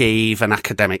to achieve an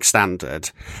academic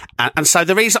standard. And so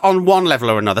there is, on one level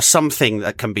or another, something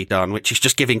that can be done, which is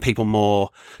just giving people more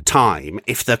time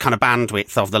if the kind of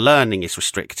bandwidth of the learning is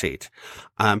restricted.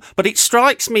 But it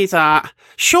strikes me that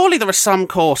surely there are some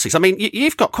courses. I mean,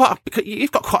 you've got quite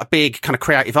a big kind of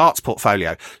creative arts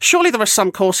portfolio. Surely there are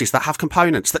some courses that have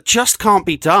components that just can't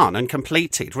be done and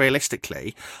completed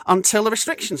realistically until the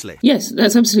restrictions lift. Yes,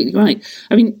 that's absolutely right.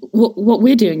 I mean, what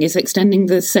we're doing is extending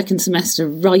the second semester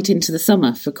right into the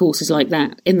summer for courses like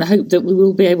that, in the hope that we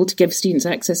will be able to give students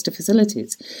access to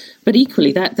facilities. But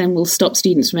equally, that then will stop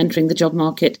students from entering the job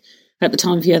market at the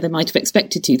time of year they might have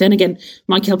expected to. Then again,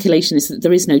 my calculation is that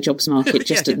there is no jobs market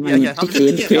just at the moment, particularly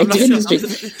in the creative industry.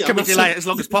 Can we delay it as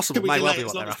long as possible? May well be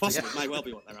what they're after.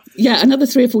 Yeah, another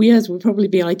 3 or 4 years would probably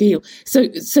be ideal. So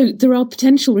there are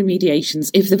potential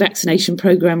remediations if the vaccination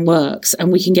programme works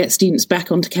and we can get students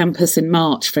back onto campus in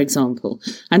March, for example,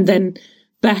 and then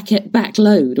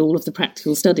backload all of the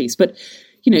practical studies. But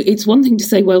it's one thing to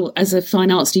say, well, as a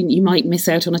fine arts student, you might miss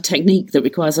out on a technique that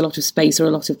requires a lot of space or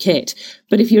a lot of kit.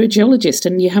 But if you're a geologist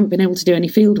and you haven't been able to do any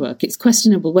fieldwork, it's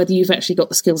questionable whether you've actually got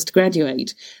the skills to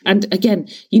graduate. And again,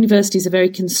 universities are very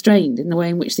constrained in the way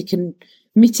in which they can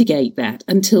mitigate that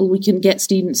until we can get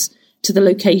students to the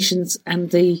locations and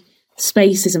the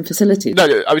spaces and facilities.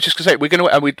 No, I was just going to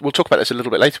say, we'll talk about this a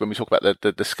little bit later when we talk about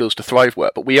the skills to thrive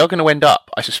work, but we are going to end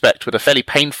up, I suspect, with a fairly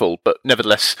painful but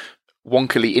nevertheless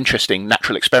wonkily interesting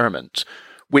natural experiment,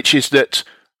 which is that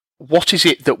what is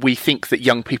it that we think that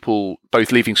young people,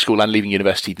 both leaving school and leaving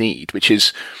university, need, which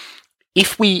is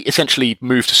if we essentially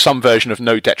move to some version of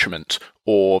no detriment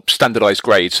or standardised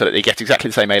grades so that they get exactly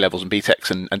the same A-levels and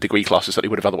BTECs and degree classes that they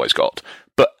would have otherwise got,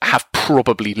 but have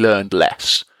probably learned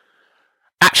less,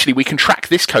 actually we can track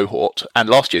this cohort and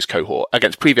last year's cohort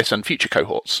against previous and future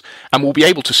cohorts, and we'll be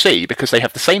able to see, because they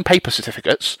have the same paper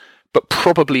certificates, but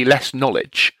probably less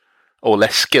knowledge or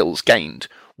less skills gained,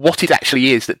 what it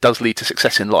actually is that does lead to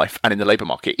success in life and in the labour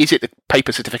market. Is it the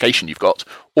paper certification you've got,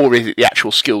 or is it the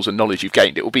actual skills and knowledge you've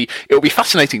gained? It will be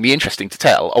fascinatingly interesting to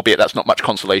tell, albeit that's not much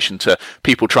consolation to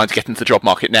people trying to get into the job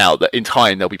market now, that in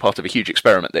time they'll be part of a huge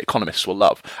experiment that economists will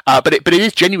love. But it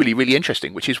is genuinely really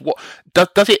interesting, which is what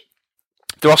does it.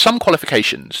 There are some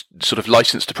qualifications, sort of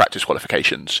license to practice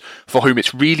qualifications, for whom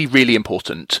it's really, really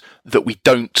important that we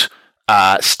don't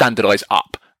standardise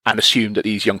up and assume that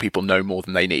these young people know more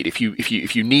than they need. If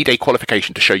you need a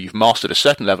qualification to show you've mastered a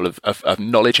certain level of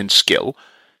knowledge and skill,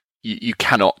 you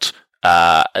cannot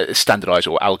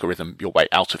standardise or algorithm your way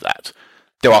out of that.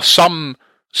 There are some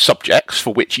subjects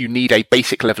for which you need a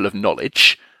basic level of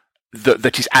knowledge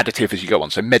that is additive as you go on.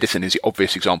 So medicine is the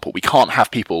obvious example. We can't have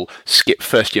people skip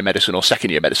first year medicine or second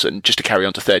year medicine just to carry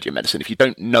on to third year medicine. If you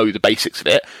don't know the basics of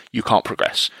it, you can't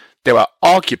progress. There are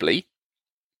arguably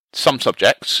some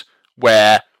subjects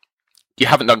where you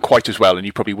haven't done quite as well and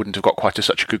you probably wouldn't have got quite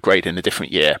such a good grade in a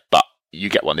different year, but you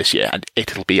get one this year and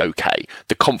it'll be okay.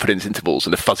 The confidence intervals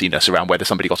and the fuzziness around whether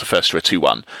somebody got a first or a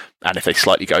 2-1 and if they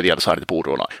slightly go the other side of the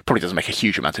border or not probably doesn't make a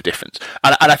huge amount of difference.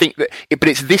 And I think that but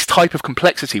it's this type of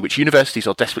complexity which universities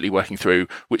are desperately working through,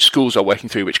 which schools are working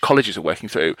through, which colleges are working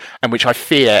through, and which I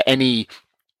fear any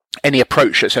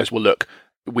approach that says, well, look,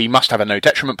 we must have a no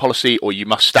detriment policy, or you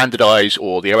must standardise,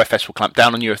 or the OFS will clamp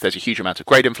down on you if there's a huge amount of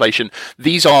grade inflation.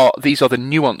 These are the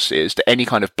nuances that any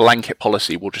kind of blanket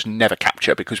policy will just never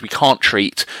capture, because we can't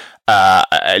treat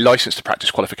a license to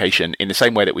practice qualification in the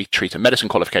same way that we treat a medicine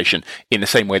qualification, in the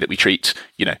same way that we treat,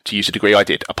 to use a degree I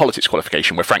did, a politics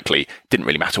qualification, where frankly, it didn't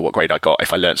really matter what grade I got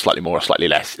if I learned slightly more or slightly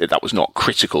less. That was not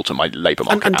critical to my labour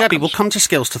market. And Debbie, we'll come to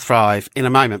Skills to Thrive in a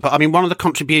moment, but I mean, one of the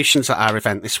contributions at our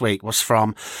event this week was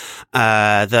from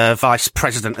the Vice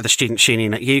President of the Students'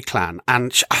 Union at UCLan,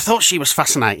 and I thought she was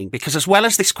fascinating, because as well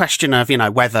as this question of,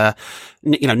 whether,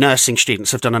 nursing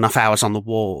students have done enough hours on the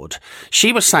ward,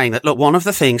 she was saying that, look, one of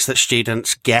the things that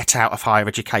students get out of higher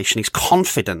education is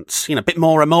confidence, a bit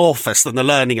more amorphous than the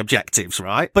learning objectives,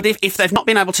 right? But if they've not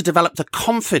been able to develop the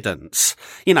confidence,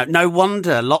 no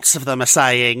wonder lots of them are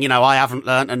saying, I haven't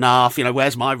learnt enough,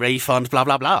 where's my refund, blah,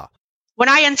 blah, blah. When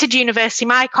I entered university,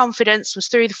 my confidence was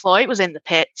through the floor. It was in the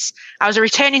pits. I was a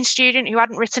returning student who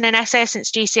hadn't written an essay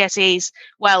since GCSEs.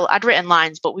 Well, I'd written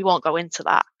lines, but we won't go into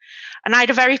that. And I had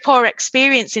a very poor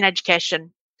experience in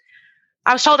education.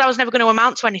 I was told I was never going to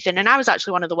amount to anything, and I was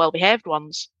actually one of the well-behaved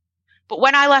ones. But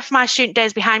when I left my student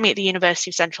days behind me at the University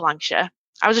of Central Lancashire,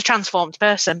 I was a transformed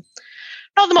person.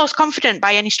 Not the most confident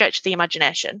by any stretch of the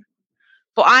imagination,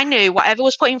 but I knew whatever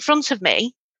was put in front of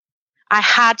me, I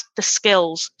had the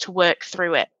skills to work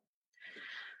through it.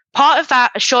 Part of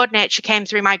that assured nature came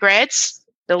through my grades,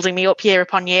 building me up year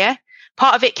upon year.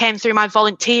 Part of it came through my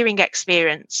volunteering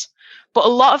experience. But a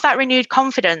lot of that renewed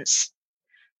confidence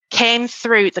came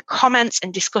through the comments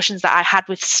and discussions that I had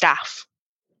with staff.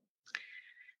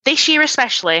 This year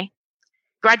especially,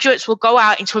 graduates will go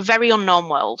out into a very unknown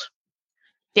world.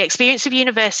 The experience of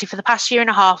university for the past year and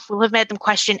a half will have made them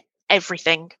question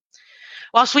everything.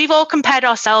 Whilst we've all compared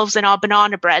ourselves in our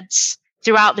banana breads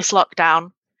throughout this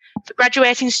lockdown, for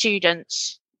graduating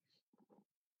students,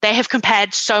 they have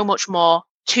compared so much more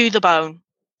to the bone.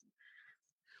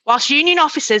 Whilst union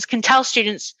officers can tell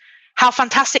students how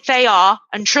fantastic they are,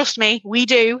 and trust me, we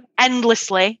do,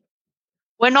 endlessly,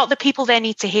 we're not the people they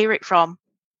need to hear it from.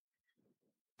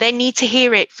 They need to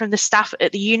hear it from the staff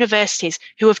at the universities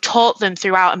who have taught them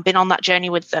throughout and been on that journey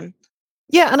with them.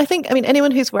 Yeah, and I think,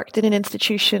 anyone who's worked in an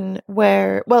institution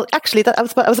where, well, actually, I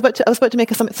was about to make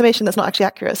a summation that's not actually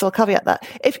accurate, so I'll caveat that.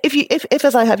 If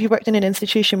as I have, you worked in an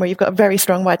institution where you've got a very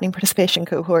strong widening participation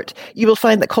cohort, you will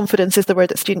find that confidence is the word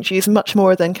that students use much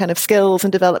more than kind of skills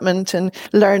and development and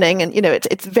learning, and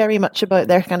it's very much about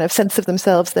their kind of sense of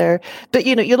themselves there. But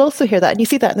you'll also hear that, and you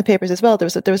see that in the papers as well. There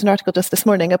was an article just this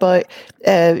morning about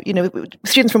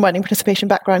students from widening participation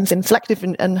backgrounds in selective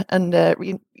and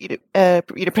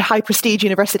high prestige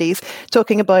universities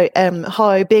talking about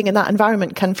how being in that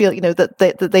environment can feel, that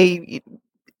they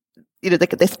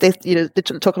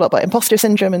talk a lot about imposter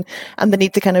syndrome and the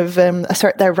need to kind of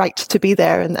assert their right to be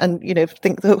there and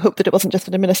hope that it wasn't just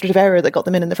an administrative error that got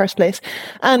them in the first place.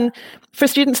 And for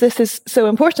students, this is so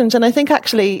important. And I think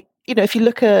actually, if you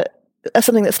look at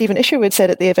something that Stephen Isherwood said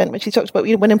at the event, which he talked about,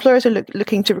 when employers are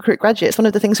looking to recruit graduates, one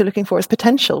of the things they're looking for is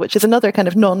potential, which is another kind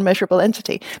of non-measurable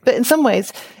entity. But in some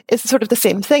ways, it's sort of the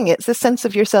same thing. It's this sense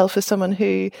of yourself as someone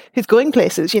who's going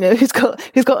places, who's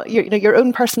got your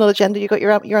own personal agenda. You've got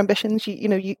your ambitions.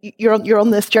 You're on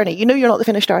this journey. You're not the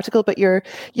finished article, but you're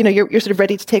sort of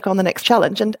ready to take on the next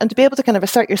challenge. And to be able to kind of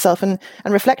assert yourself and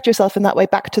reflect yourself in that way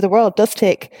back to the world does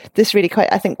take this really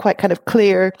quite kind of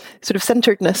clear sort of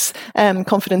centeredness,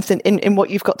 confidence in what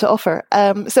you've got to offer.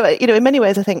 So, in many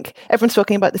ways, I think everyone's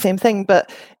talking about the same thing,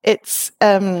 but it's,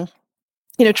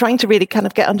 trying to really kind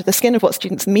of get under the skin of what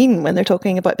students mean when they're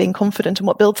talking about being confident and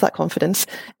what builds that confidence.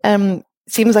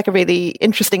 Seems like a really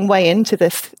interesting way into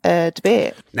this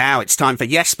debate. Now it's time for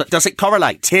Yes, but does it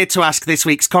correlate? Here to ask this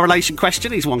week's correlation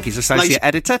question is Wonky's associate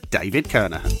editor, David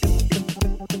Kerner.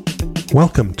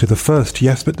 Welcome to the first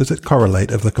Yes, but does it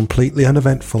correlate of the completely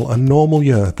uneventful and normal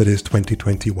year that is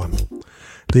 2021.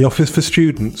 The Office for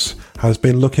Students has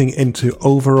been looking into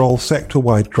overall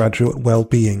sector-wide graduate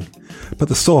well-being, but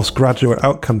the source graduate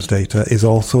outcomes data is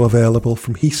also available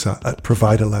from HESA at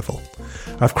provider level.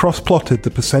 I've cross-plotted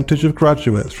the percentage of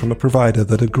graduates from a provider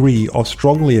that agree or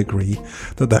strongly agree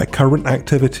that their current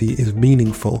activity is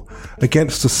meaningful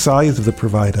against the size of the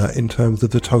provider in terms of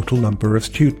the total number of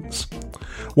students.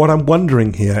 What I'm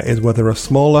wondering here is whether a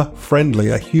smaller,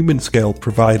 friendlier, human-scale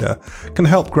provider can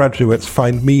help graduates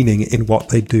find meaning in what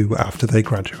they do after they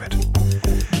graduate.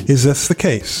 Is this the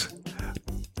case?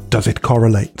 Does it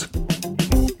correlate?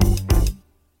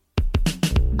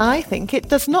 I think it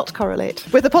does not correlate,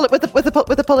 with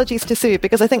apologies to Sue,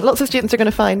 because I think lots of students are going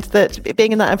to find that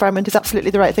being in that environment is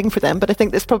absolutely the right thing for them, but I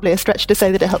think there's probably a stretch to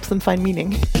say that it helps them find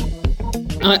meaning.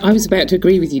 I was about to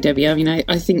agree with you, Debbie.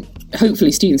 I think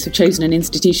hopefully students have chosen an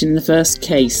institution in the first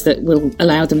case that will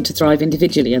allow them to thrive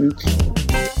individually. And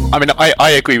I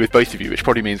agree with both of you, which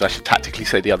probably means I should tactically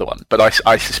say the other one. But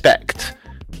I suspect,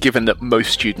 given that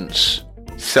most students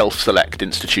self-select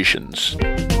institutions,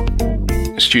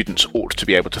 students ought to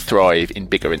be able to thrive in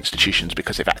bigger institutions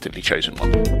because they've actively chosen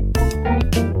one.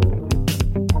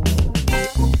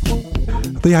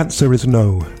 The answer is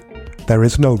no. There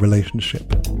is no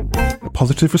relationship.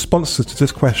 Positive responses to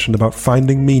this question about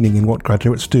finding meaning in what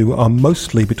graduates do are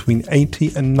mostly between 80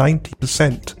 and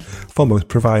 90% for most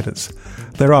providers.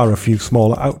 There are a few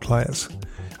smaller outliers.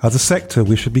 As a sector,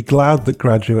 we should be glad that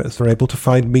graduates are able to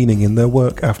find meaning in their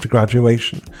work after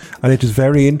graduation, and it is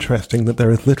very interesting that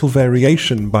there is little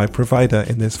variation by provider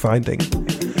in this finding.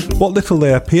 What little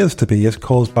there appears to be is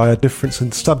caused by a difference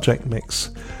in subject mix.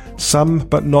 Some,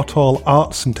 but not all,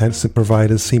 arts-intensive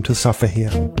providers seem to suffer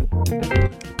here.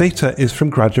 Data is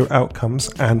from graduate outcomes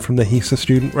and from the HESA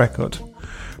student record.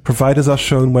 Providers are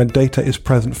shown where data is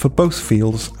present for both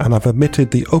fields, and I've omitted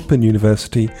the Open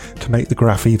University to make the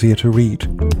graph easier to read.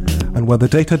 And where the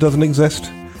data doesn't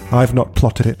exist, I've not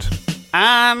plotted it.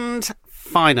 And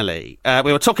finally,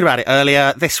 we were talking about it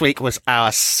earlier. This week was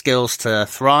our Skills to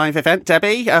Thrive event.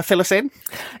 Debbie, fill us in.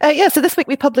 So this week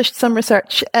we published some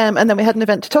research and then we had an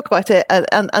event to talk about it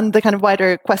and the kind of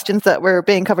wider questions that were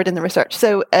being covered in the research.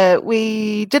 So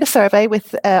we did a survey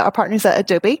with our partners at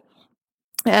Adobe.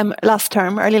 Early last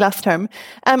term.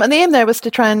 And the aim there was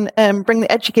to try and bring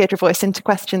the educator voice into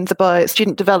questions about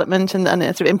student development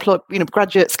and sort of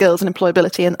graduate skills and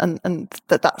employability and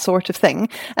that sort of thing,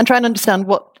 and try and understand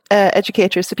what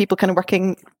educators, so people kind of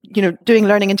working, doing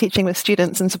learning and teaching with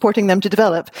students and supporting them to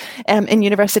develop in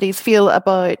universities, feel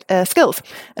about skills.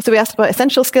 So we asked about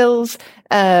essential skills,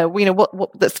 what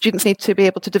the students need to be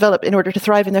able to develop in order to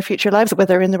thrive in their future lives,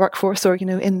 whether in the workforce or,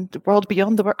 in the world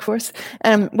beyond the workforce,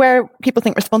 where people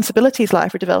think responsibilities lie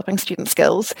for developing student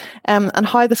skills, and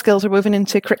how the skills are woven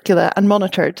into curricula and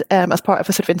monitored as part of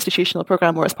a sort of institutional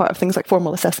program or as part of things like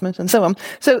formal assessment and so on.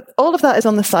 So all of that is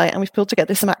on the site, and we've pulled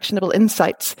together some actionable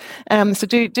insights. So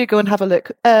do go and have a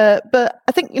look. But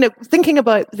I think, thinking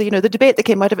about the debate that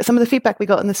came out of it, some of the feedback we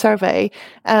got in the survey,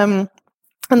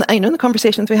 And I know in the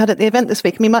conversations we had at the event this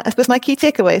week, I suppose my key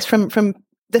takeaways from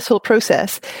this whole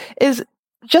process is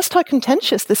just how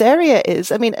contentious this area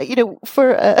is. I mean,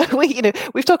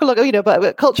 we've talked a lot,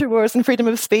 about culture wars and freedom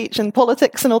of speech and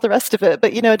politics and all the rest of it.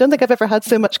 But, I don't think I've ever had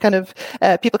so much kind of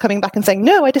people coming back and saying,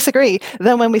 no, I disagree,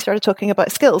 than when we started talking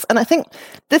about skills. And I think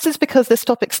this is because this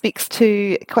topic speaks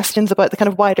to questions about the kind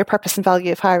of wider purpose and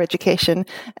value of higher education.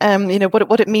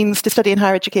 What it means to study in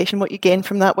higher education, what you gain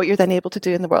from that, what you're then able to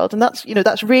do in the world. And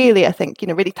that's really, I think,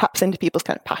 really taps into people's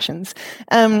kind of passions.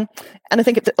 And I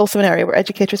think it's also an area where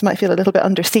educators might feel a little bit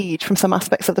under siege from some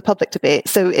aspects of the public debate.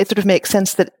 So it sort of makes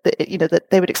sense that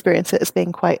they would experience it as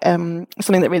being quite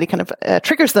something that really kind of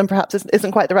triggers them. Perhaps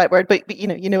isn't quite the right word, but you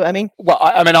know what I mean. Well,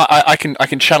 I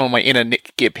can channel my inner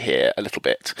Nick Gibb here a little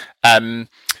bit,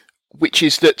 which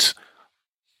is that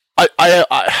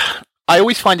I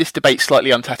always find this debate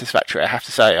slightly unsatisfactory. I have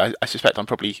to say, I suspect I'm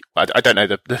probably, I don't know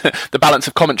the balance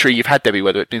of commentary you've had, Debbie,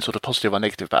 whether it's been sort of positive or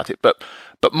negative about it. But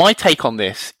my take on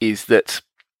this is that,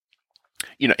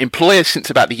 employers since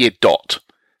about the year dot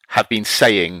have been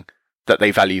saying that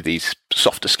they value these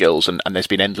softer skills, and there's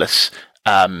been endless,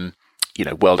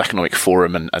 World Economic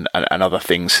Forum and other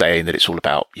things saying that it's all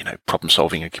about, problem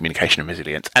solving and communication and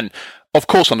resilience. And of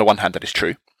course, on the one hand, that is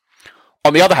true.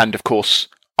 On the other hand, of course,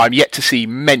 I'm yet to see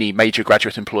many major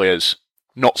graduate employers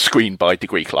not screened by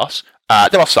degree class.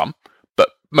 There are some, but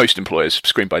most employers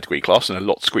screen by degree class, and a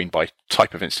lot screen by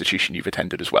type of institution you've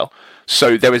attended as well.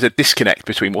 So there is a disconnect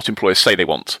between what employers say they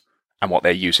want and what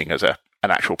they're using as an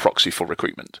actual proxy for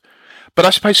recruitment. But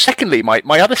I suppose, secondly, my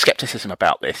other skepticism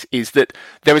about this is that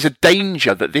there is a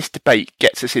danger that this debate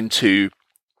gets us into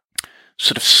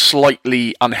sort of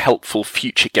slightly unhelpful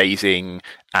future gazing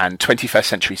and 21st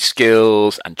century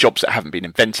skills and jobs that haven't been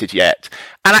invented yet.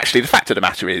 And actually, the fact of the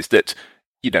matter is that,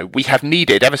 we have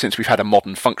needed, ever since we've had a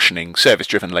modern functioning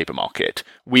service-driven labour market,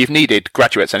 we've needed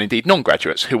graduates and indeed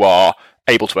non-graduates who are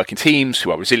able to work in teams,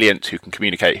 who are resilient, who can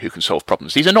communicate, who can solve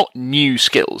problems. These are not new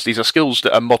skills. These are skills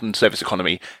that a modern service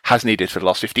economy has needed for the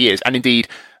last 50 years. And indeed,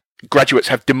 graduates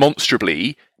have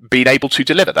demonstrably been able to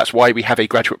deliver. That's why we have a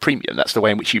graduate premium. That's the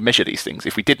way in which you measure these things.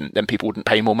 If we didn't, then people wouldn't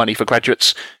pay more money for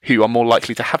graduates who are more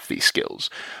likely to have these skills.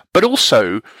 But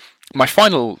also, my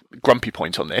final grumpy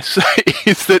point on this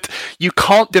is that you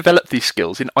can't develop these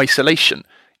skills in isolation.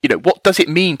 What does it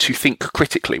mean to think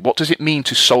critically? What does it mean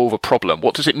to solve a problem?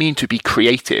 What does it mean to be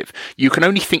creative? You can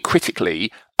only think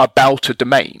critically about a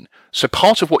domain. So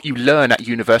part of what you learn at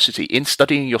university in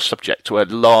studying your subject to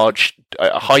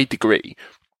a high degree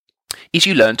is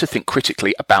you learn to think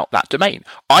critically about that domain.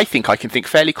 I think I can think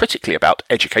fairly critically about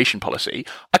education policy.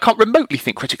 I can't remotely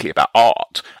think critically about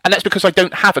art. And that's because I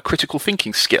don't have a critical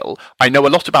thinking skill. I know a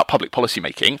lot about public policy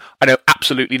making. I know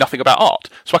absolutely nothing about art.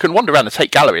 So I can wander around the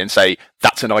Tate Gallery and say,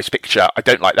 that's a nice picture. I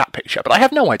don't like that picture. But I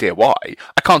have no idea why.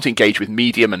 I can't engage with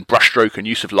medium and brushstroke and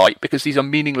use of light because these are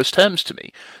meaningless terms to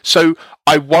me. So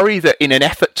I worry that in an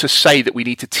effort to say that we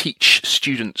need to teach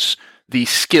students these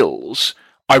skills,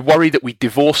 I worry that we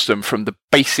divorce them from the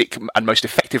basic and most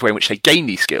effective way in which they gain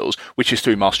these skills, which is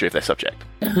through mastery of their subject.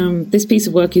 This piece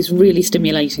of work is really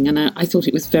stimulating, and I thought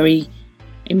it was very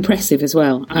impressive as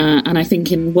well. And I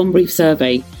think in one brief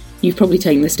survey, you've probably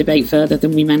taken this debate further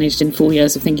than we managed in 4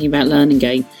 years of thinking about Learning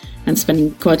Gain and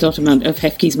spending quite a lot of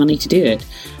Hefke's money to do it.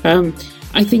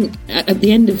 I think at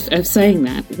the end of saying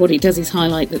that, what it does is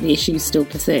highlight that the issues still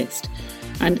persist.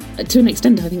 And to an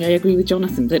extent, I think I agree with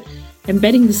Jonathan that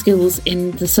embedding the skills in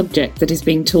the subject that is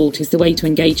being taught is the way to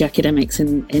engage academics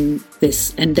in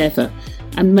this endeavour.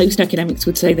 And most academics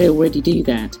would say they already do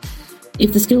that.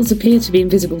 If the skills appear to be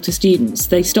invisible to students,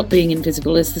 they stop being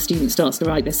invisible as the student starts to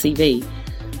write their CV.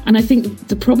 And I think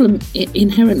the problem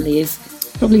inherently is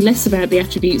probably less about the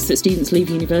attributes that students leave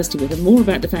university with and more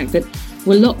about the fact that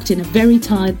we're locked in a very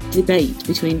tired debate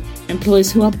between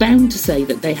employers who are bound to say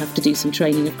that they have to do some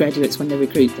training of graduates when they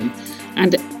recruit them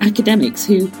and academics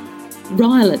who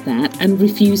rile at that and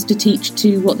refuse to teach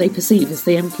to what they perceive as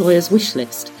the employer's wish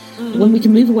list. When we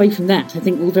can move away from that, I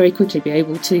think we'll very quickly be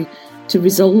able to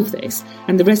resolve this.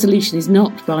 And the resolution is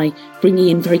not by bringing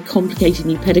in very complicated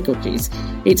new pedagogies.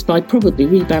 It's by probably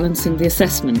rebalancing the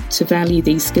assessment to value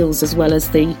these skills as well as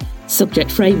the subject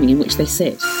framing in which they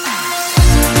sit.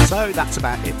 So that's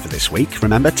about it for this week.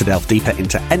 Remember, to delve deeper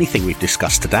into anything we've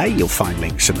discussed today, you'll find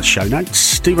links in the show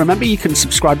notes. Do remember you can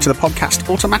subscribe to the podcast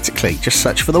automatically. Just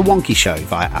search for The Wonky Show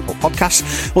via Apple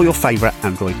Podcasts or your favourite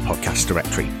Android podcast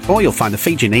directory. Or you'll find the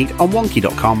feed you need on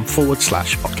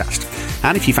wonky.com/podcast.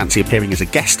 And if you fancy appearing as a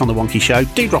guest on The Wonky Show,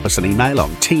 do drop us an email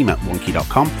on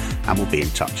team@wonky.com and we'll be in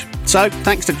touch. So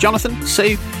thanks to Jonathan,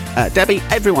 Sue, Debbie,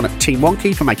 everyone at Team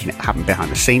Wonky for making it happen behind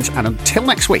the scenes. And until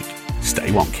next week,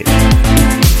 stay wonky.